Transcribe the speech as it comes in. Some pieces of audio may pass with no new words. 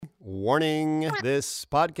Warning, this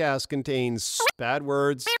podcast contains bad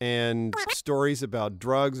words and stories about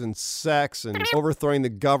drugs and sex and overthrowing the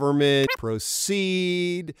government.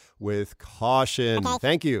 Proceed with caution.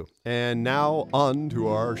 Thank you. And now on to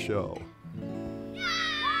our show.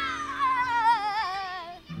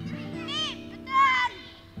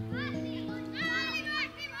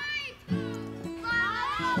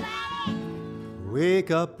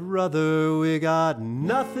 Wake up, brother, we got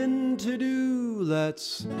nothing to do.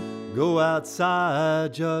 Let's go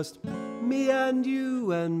outside, just me and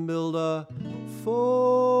you, and build a fort.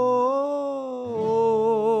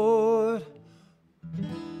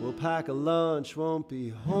 We'll pack a lunch, won't be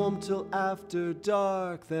home till after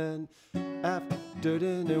dark. Then after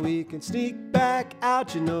dinner we can sneak back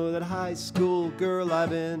out. You know that high school girl I've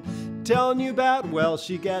been telling you about? Well,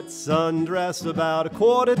 she gets undressed about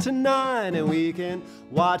 8:45, and we can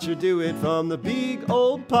watch her do it from the big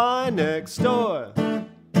old pine next door.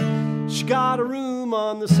 She got a room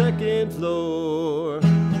on the second floor.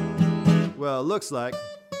 Well, looks like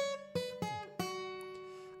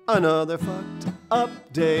another fucked up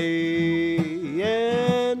day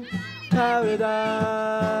in paradise.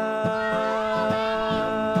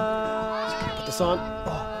 Can I put this on?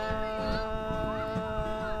 Oh.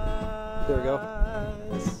 There we go.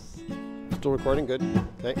 Still recording? Good.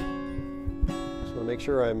 Okay. Just want to make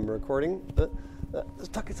sure I'm recording. Let's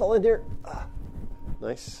tuck it all in here.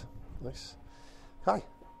 Nice. Nice. Hi.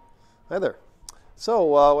 Hi there.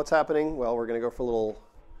 So, what's happening? Well, we're going to go for a little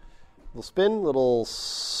spin, little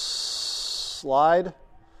slide,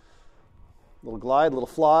 little glide, little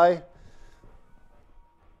fly.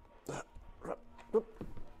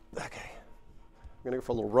 Okay. I'm going to go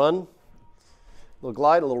for a little run, a little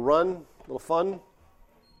glide, a little run, a little fun.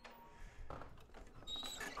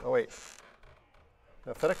 Oh, wait.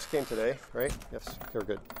 FedEx came today, right? Yes, they're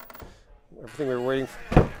good. Everything we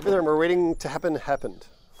were waiting to happen happened.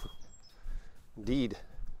 Indeed.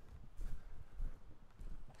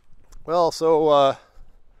 Well, so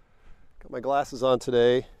got my glasses on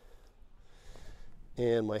today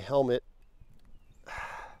and my helmet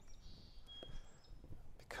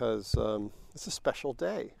because it's a special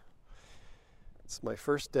day. It's my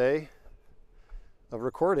first day of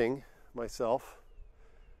recording myself,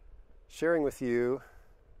 sharing with you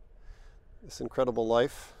this incredible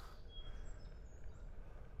life.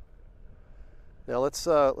 Now let's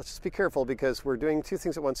just be careful because we're doing two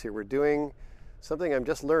things at once here. We're doing something I'm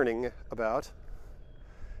just learning about,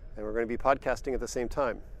 and we're going to be podcasting at the same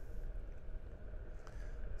time.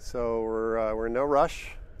 So we're in no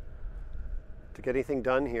rush to get anything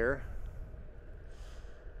done here.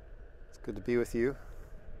 It's good to be with you.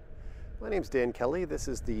 My name's Dan Kelly. This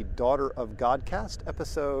is the Daughter of Godcast,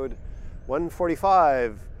 episode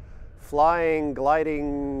 145, Flying,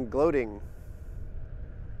 Gliding, Gloating.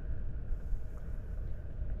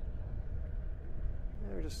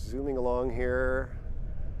 We're just zooming along here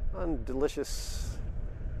on delicious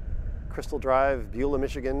Crystal Drive, Beulah,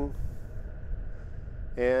 Michigan.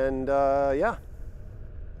 And yeah,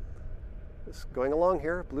 just going along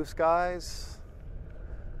here, blue skies.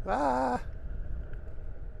 Yeah,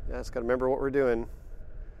 just got to remember what we're doing.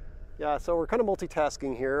 Yeah, so we're kind of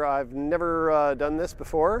multitasking here. I've never done this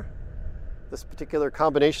before, this particular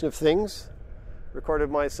combination of things.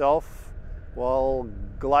 Recorded myself while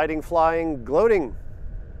gliding, flying, gloating.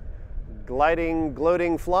 Gliding,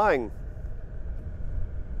 gloating, flying.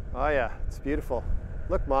 Oh yeah, it's beautiful.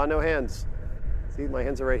 Look, Ma, no hands. See, my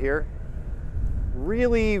hands are right here.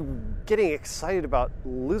 Really getting excited about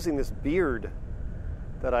losing this beard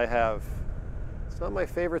that I have. It's not my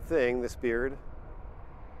favorite thing, this beard.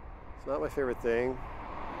 It's not my favorite thing.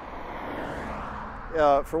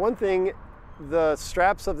 For one thing, the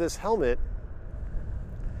straps of this helmet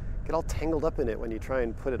get all tangled up in it when you try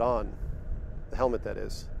and put it on. The helmet, that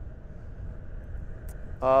is.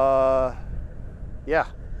 Yeah.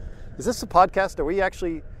 Is this a podcast? Are we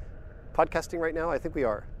actually podcasting right now? I think we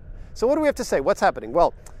are. So what do we have to say? What's happening?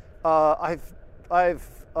 Well, I've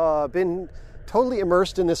been totally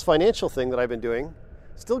immersed in this financial thing that I've been doing.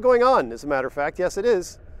 Still going on, as a matter of fact. Yes, it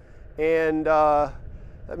is. And that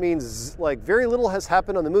means like very little has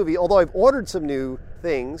happened on the movie, although I've ordered some new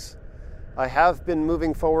things. I have been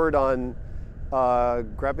moving forward on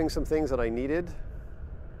grabbing some things that I needed.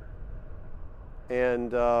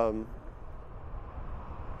 And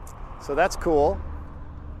so that's cool.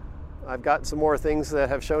 I've got some more things that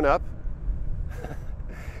have shown up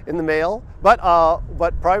in the mail, but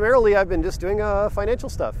primarily I've been just doing financial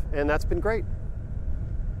stuff, and that's been great.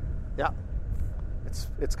 Yeah,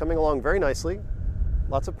 it's coming along very nicely.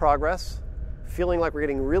 Lots of progress. Feeling like we're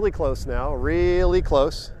getting really close now. Really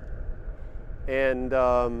close. And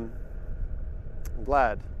I'm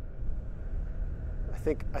glad. I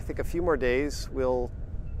think a few more days will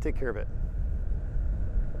take care of it.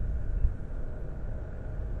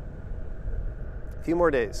 A few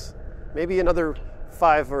more days. Maybe another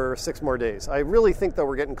 5 or 6 more days. I really think that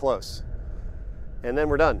we're getting close. And then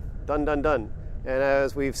we're done. Done. And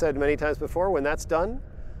as we've said many times before, when that's done,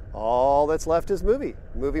 all that's left is movie.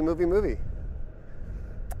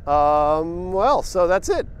 Well, so that's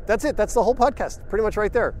it. That's the whole podcast. Pretty much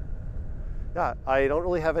right there. Yeah, I don't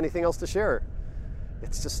really have anything else to share.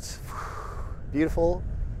 It's just beautiful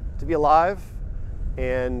to be alive.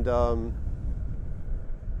 And,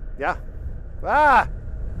 yeah.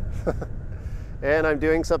 And I'm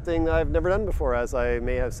doing something I've never done before, as I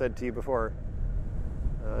may have said to you before.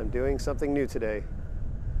 I'm doing something new today.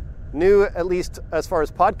 New, at least as far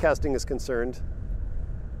as podcasting is concerned.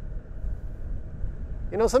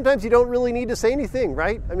 You know, sometimes you don't really need to say anything,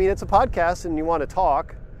 right? I mean, it's a podcast and you want to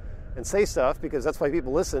talk and say stuff because that's why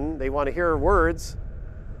people listen. They want to hear words.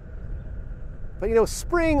 But, you know,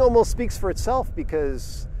 spring almost speaks for itself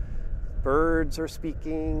because birds are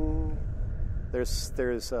speaking. There's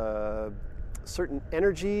a certain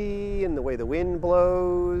energy in the way the wind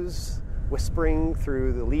blows, whispering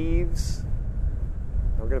through the leaves.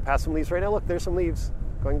 And we're going to pass some leaves right now. Look, there's some leaves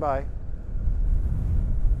going by.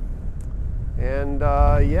 And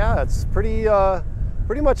yeah, it's pretty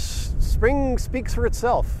much spring speaks for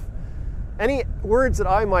itself. Any words that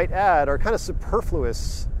I might add are kind of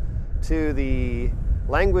superfluous to the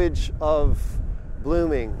language of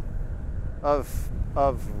blooming, of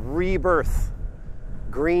rebirth,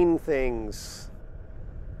 green things,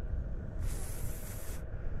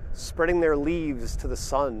 spreading their leaves to the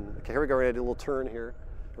sun. Okay, here we go. We're going to do a little turn here.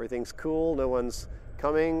 Everything's cool. No one's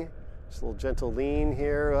coming. Just a little gentle lean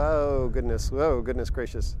here. Oh, goodness. Whoa, goodness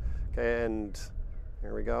gracious. Okay, and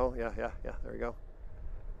here we go. Yeah, there we go.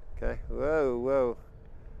 Okay. Whoa.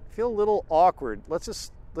 I feel a little awkward. Let's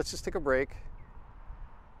just take a break.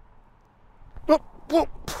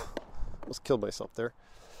 Almost killed myself there.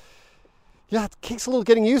 Yeah, it takes a little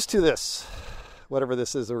getting used to this. Whatever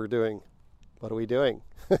this is that we're doing. What are we doing?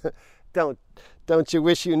 Don't you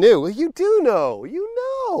wish you knew? Well, you do know. You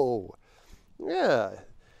know. Yeah.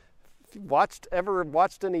 If you ever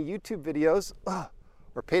watched any YouTube videos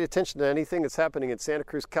or paid attention to anything that's happening in Santa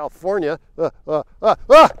Cruz, California, you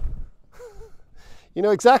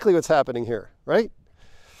know exactly what's happening here, right?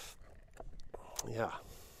 Yeah.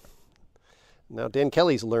 Now Dan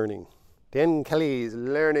Kelly's learning. Okay,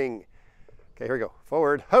 here we go.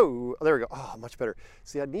 Forward. Ho! Oh, there we go. Oh, much better.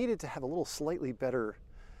 See, I needed to have a slightly better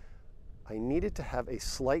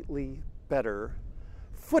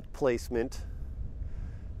foot placement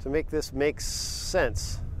to make this make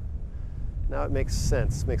sense. Now it makes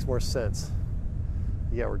sense. Makes more sense.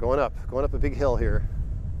 Yeah, we're going up a big hill here.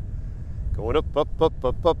 Going up.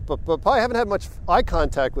 I haven't had much eye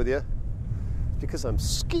contact with you because I'm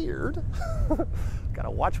scared. Gotta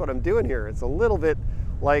watch what I'm doing here. It's a little bit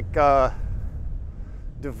like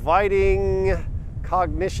dividing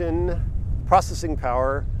cognition, processing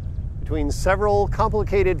power between several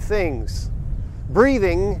complicated things.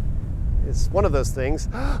 Breathing is one of those things.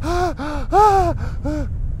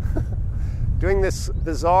 Doing this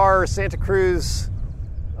bizarre Santa Cruz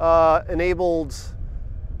enabled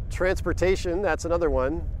transportation, that's another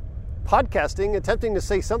one. Podcasting, attempting to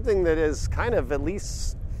say something that is kind of at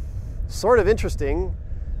least sort of interesting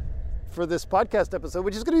for this podcast episode,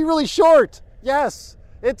 which is going to be really short. Yes,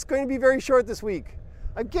 it's going to be very short this week.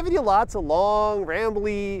 I've given you lots of long,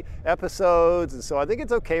 rambly episodes, and so I think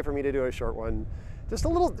it's okay for me to do a short one. Just a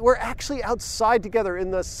little, we're actually outside together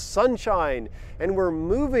in the sunshine, and we're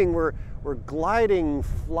moving, we're gliding,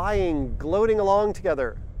 flying, gloating along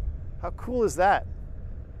together. How cool is that?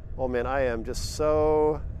 Oh man, I am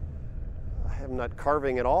not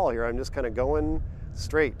carving at all here. I'm just kind of going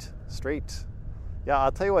straight. Yeah,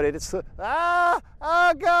 I'll tell you what, it's, oh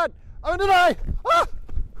God, I'm gonna die.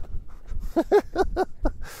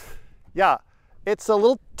 Yeah, it's a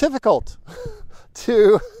little difficult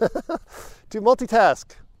to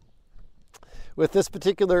multitask with this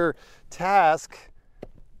particular task.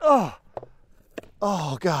 Oh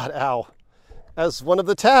God, ow. As one of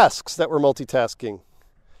the tasks that we're multitasking.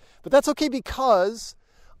 But that's okay because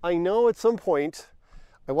I know at some point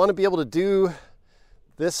I want to be able to do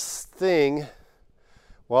this thing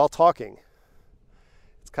while talking.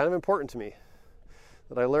 It's kind of important to me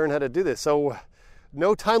that I learn how to do this. So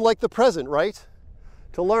no time like the present, right?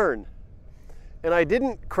 To learn. And I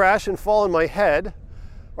didn't crash and fall on my head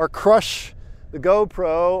or crush the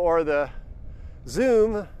GoPro or the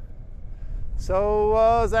Zoom. So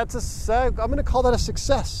I'm going to call that a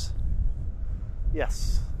success.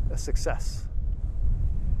 Yes, a success.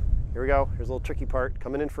 Here we go. Here's a little tricky part.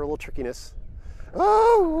 Coming in for a little trickiness.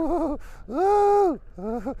 Oh, oh,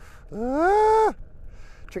 oh, oh.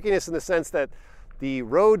 Trickiness in the sense that the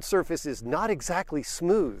road surface is not exactly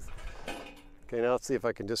smooth. Okay, now let's see if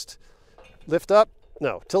I can just lift up.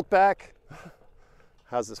 No, tilt back.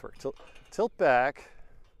 How's this work? Tilt back.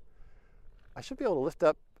 I should be able to lift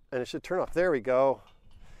up and it should turn off. There we go.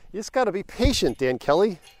 You just got to be patient, Dan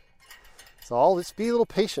Kelly. It's all, just be a little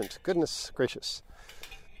patient. Goodness gracious.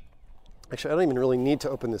 Actually, I don't even really need to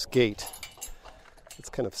open this gate. It's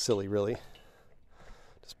kind of silly, really.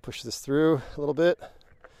 Just push this through a little bit.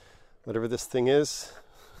 Whatever this thing is.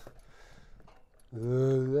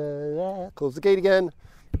 Close the gate again.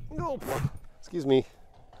 Oh, excuse me.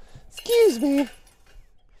 Excuse me.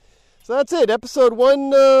 So that's it. Episode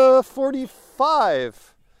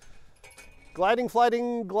 145. Gliding,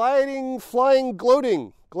 flying, gloating.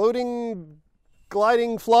 Gloating,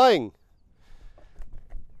 gliding, flying.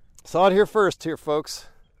 Saw it here first, folks.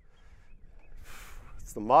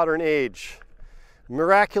 It's the modern age.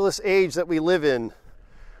 Miraculous age that we live in.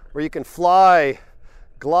 Where you can fly,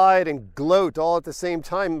 glide, and gloat all at the same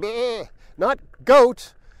time. Not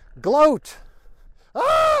goat, gloat.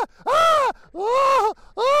 Ah! Ah! Ah!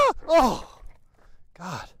 Ah! Oh!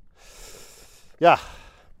 God. Yeah.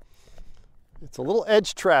 It's a little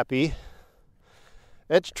edge trappy.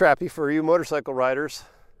 Edge trappy for you motorcycle riders.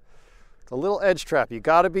 It's a little edge trap. You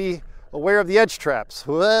got to be aware of the edge traps.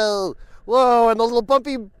 Whoa! Whoa! And the little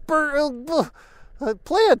bumpy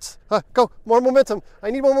plants. Go, more momentum.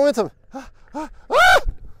 I need more momentum.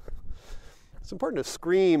 It's important to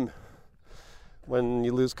scream when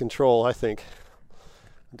you lose control, I think.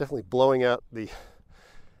 I'm definitely blowing out the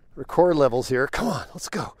record levels here. Come on, let's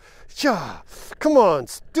go. Come on,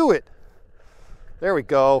 let's do it. There we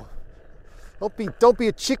go. Don't be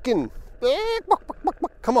a chicken.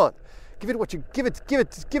 Come on. Give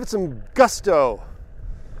it some gusto.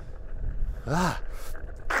 God.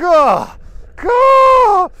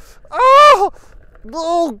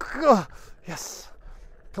 Oh, God. Yes.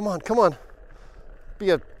 Come on.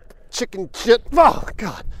 Be a chicken shit. Oh,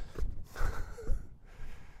 God.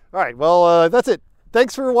 All right, well, that's it.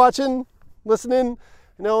 Thanks for watching, listening.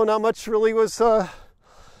 No, not much really was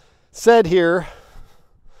said here,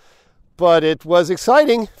 but it was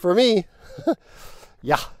exciting for me.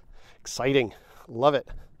 Yeah, exciting. Love it.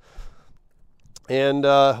 And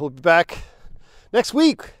we'll be back next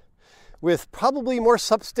week with probably more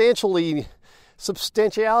substantiality,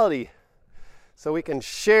 so we can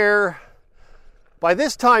share by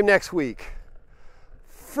this time next week.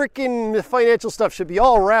 Freaking financial stuff should be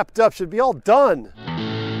all wrapped up, should be all done.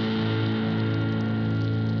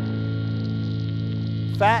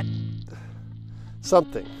 Fat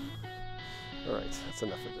something. All right, that's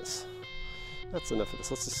enough of this. Let's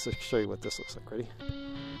just show you what this looks like. Ready?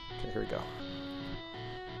 Okay, here we go.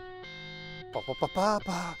 Come on,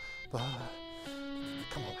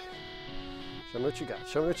 baby.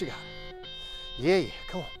 Show me what you got. Yeah.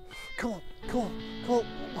 Come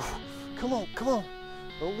on.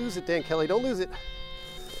 Don't lose it, Dan Kelly. Don't lose it.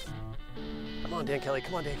 Come on, Dan Kelly.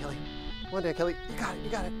 You got it. Come on, Dan Kelly.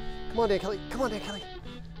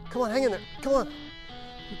 Come on, hang in there. Come on.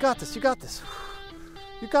 You got this. You got this,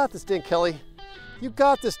 Dan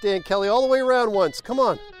Kelly. All the way around once. Come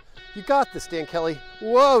on. You got this, Dan Kelly.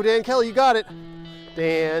 Whoa, Dan Kelly, you got it.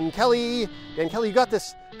 Dan Kelly, you got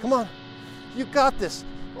this. Come on. You got this.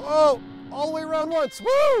 Whoa, all the way around once.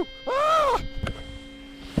 Woo! Ah!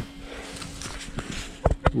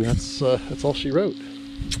 And that's all she wrote.